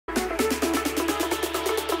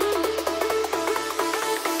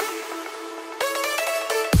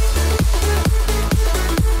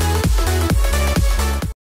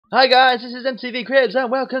Hi guys, this is MTV Cribs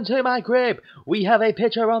and welcome to my crib. We have a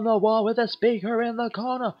picture on the wall with a speaker in the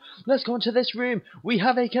corner. Let's go into this room. We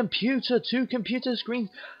have a computer, two computer screens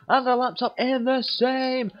and a laptop in the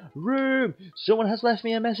same room. Someone has left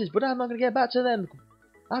me a message but I'm not going to get back to them.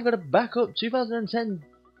 I've got a backup 2010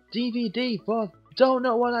 DVD for don't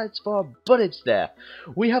know what it's for, but it's there.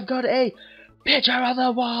 We have got a picture on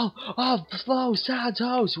the wall of Los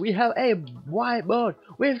Santos. We have a whiteboard.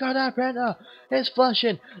 We've got our printer. It's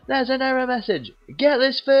flashing. There's an error message. Get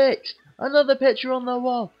this fixed. Another picture on the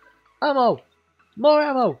wall. Ammo. More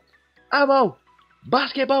ammo. Ammo.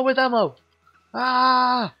 Basketball with ammo.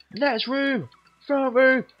 Next room. Front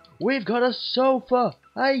room. We've got a sofa.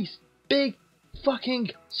 A big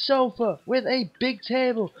fucking sofa with a big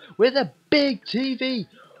table with a big TV.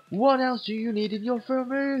 What else do you need in your front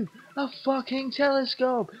room? A fucking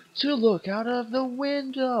telescope to look out of the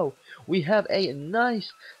window. We have a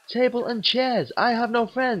nice table and chairs. I have no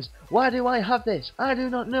friends. Why do I have this? I do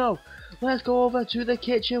not know. Let's go over to the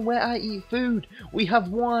kitchen where I eat food. We have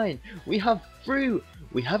wine. We have fruit.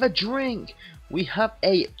 We have a drink. We have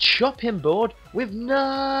a chopping board with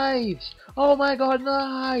knives. Oh my god,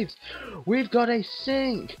 knives! We've got a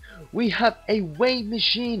sink. We have a weight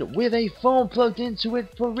machine with a phone plugged into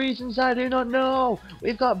it for reasons I do not know.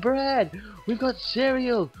 We've got bread. We've got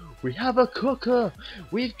cereal. We have a cooker.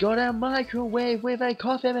 We've got a microwave with a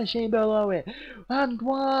coffee machine below it. And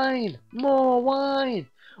wine. More wine.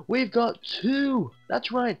 We've got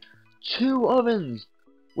that's right, two ovens.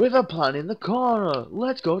 With a plant in the corner.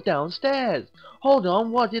 Let's go downstairs. Hold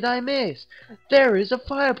on, what did I miss? There is a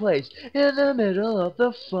fireplace in the middle of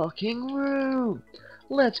the fucking room.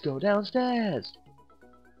 Let's go downstairs.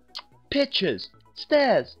 Pictures.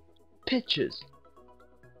 Stairs. Pictures.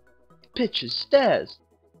 Pictures. Stairs.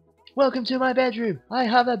 Welcome to my bedroom. I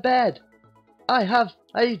have a bed. I have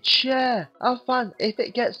a chair. A fan if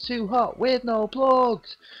it gets too hot with no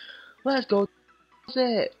plugs. Let's go.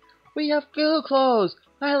 It. We have girl clothes.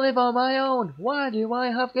 I live on my own. Why do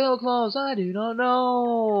I have girl clothes? I do not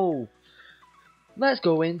know. Let's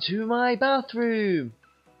go into my bathroom.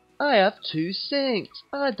 I have two sinks.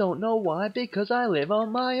 I don't know why, because I live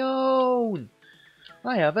on my own.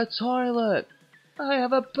 I have a toilet. I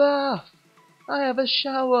have a bath. I have a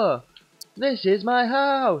shower. This is my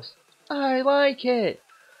house. I like it.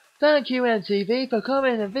 Thank you, MTV, for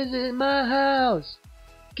coming and visiting my house.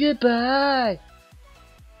 Goodbye.